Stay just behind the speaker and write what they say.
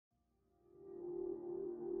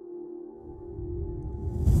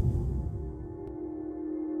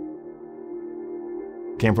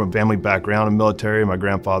Came from a family background in military. My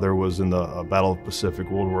grandfather was in the Battle of the Pacific,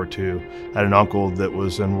 World War II. Had an uncle that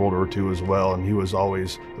was in World War II as well, and he was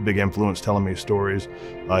always a big influence telling me stories.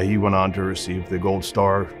 He went on to receive the Gold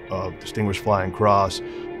Star, Distinguished Flying Cross.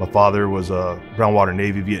 My father was a Groundwater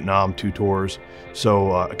Navy, Vietnam, 2 tours.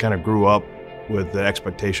 So I kind of grew up with the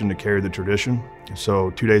expectation to carry the tradition.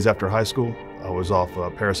 So 2 days after high school, I was off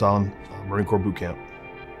Parris Island Marine Corps boot camp.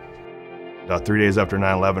 3 days after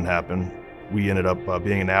 9/11 happened, we ended up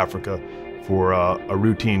being in Africa for a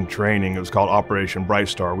routine training. It was called Operation Bright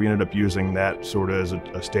Star. We ended up using that sort of as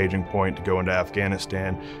a staging point to go into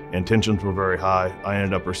Afghanistan, and tensions were very high. I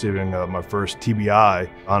ended up receiving my first TBI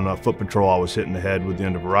on a foot patrol. I was hit in the head with the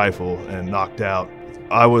end of a rifle and knocked out.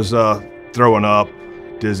 I was throwing up,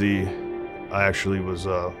 dizzy. I actually was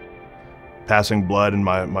passing blood in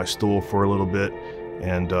my stool for a little bit,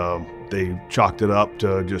 and they chalked it up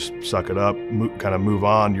to just suck it up, kind of move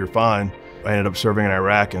on, you're fine. I ended up serving in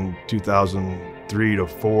Iraq in 2003 to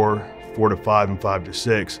 4, 4 to 5, and 5 to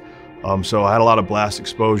 6. So I had a lot of blast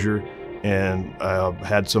exposure, and I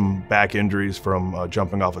had some back injuries from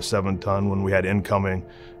jumping off a 7-ton when we had incoming,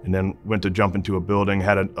 and then went to jump into a building,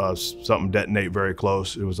 had something detonate very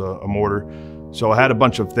close. It was a mortar. So I had a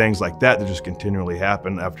bunch of things like that just continually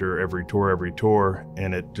happen after every tour,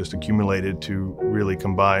 and it just accumulated to really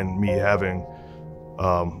combine me having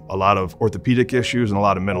a lot of orthopedic issues and a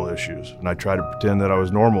lot of mental issues. And I tried to pretend that I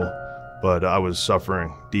was normal, but I was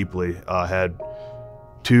suffering deeply. I had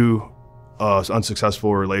 2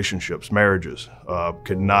 unsuccessful relationships, marriages,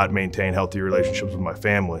 could not maintain healthy relationships with my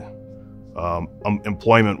family.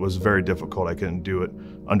 Employment was very difficult. I couldn't do it.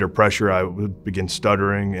 Under pressure, I would begin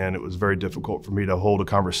stuttering, and it was very difficult for me to hold a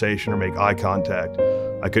conversation or make eye contact.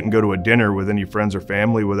 I couldn't go to a dinner with any friends or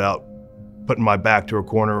family without putting my back to a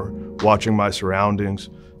corner, watching my surroundings,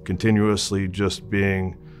 continuously just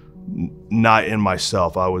being not in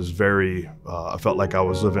myself. I was I felt like I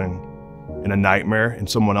was living in a nightmare in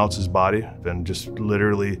someone else's body, and just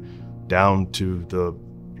literally down to the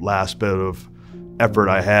last bit of effort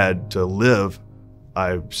I had to live,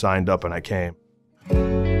 I signed up and I came.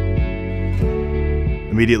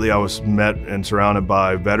 Immediately I was met and surrounded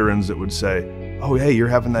by veterans that would say, "Oh, hey, you're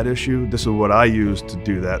having that issue? This is what I use to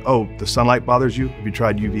do that. Oh, the sunlight bothers you? Have you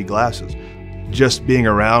tried UV glasses?" Just being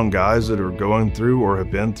around guys that are going through or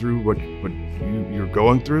have been through what you're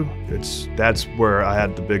going through, that's where I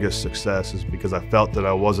had the biggest success, is because I felt that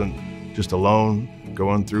I wasn't just alone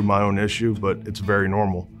going through my own issue, but it's very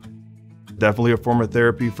normal. Definitely a form of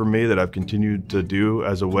therapy for me that I've continued to do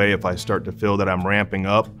as a way, if I start to feel that I'm ramping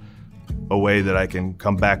up, a way that I can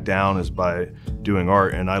come back down is by doing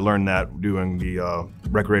art. And I learned that doing the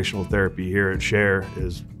recreational therapy here at Share.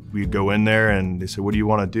 Is we'd go in there and they said, "What do you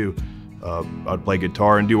want to do?" I'd play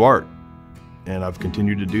guitar and do art. And I've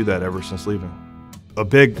continued to do that ever since leaving. A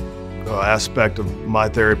big aspect of my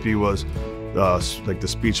therapy was like the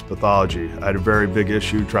speech pathology. I had a very big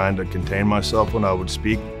issue trying to contain myself when I would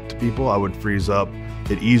speak to people. I would freeze up.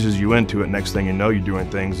 It eases you into it. Next thing you know, you're doing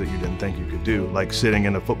things that you didn't think you could do, like sitting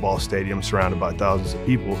in a football stadium surrounded by thousands of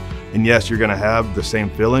people. And yes, you're gonna have the same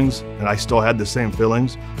feelings, and I still had the same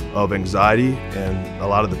feelings of anxiety, and a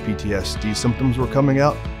lot of the PTSD symptoms were coming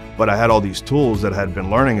out. But I had all these tools that I had been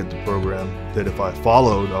learning at the program that if I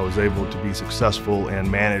followed, I was able to be successful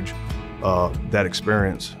and manage that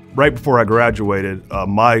experience. Right before I graduated,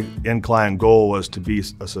 my in-client goal was to be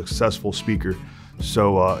a successful speaker.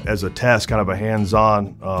 So as a test, kind of a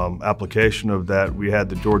hands-on application of that, we had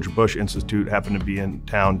the George Bush Institute happen to be in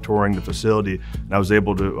town touring the facility, and I was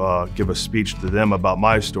able to give a speech to them about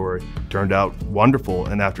my story. Turned out wonderful,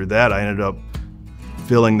 and after that I ended up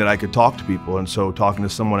feeling that I could talk to people, and so talking to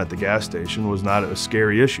someone at the gas station was not a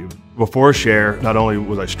scary issue. Before Share, not only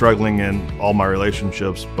was I struggling in all my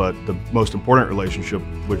relationships, but the most important relationship,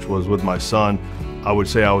 which was with my son, I would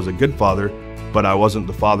say I was a good father, but I wasn't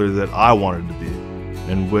the father that I wanted to be.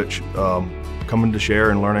 In which, coming to Share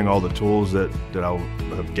and learning all the tools that I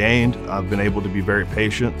have gained, I've been able to be very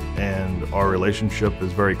patient, and our relationship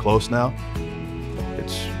is very close now.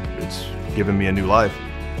 It's given me a new life.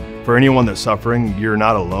 For anyone that's suffering, you're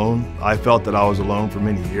not alone. I felt that I was alone for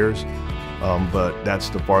many years, but that's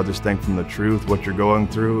the farthest thing from the truth. What you're going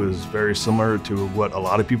through is very similar to what a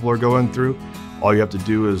lot of people are going through. All you have to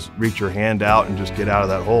do is reach your hand out and just get out of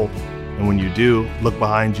that hole. And when you do, look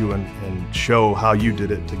behind you and show how you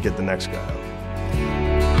did it to get the next guy out.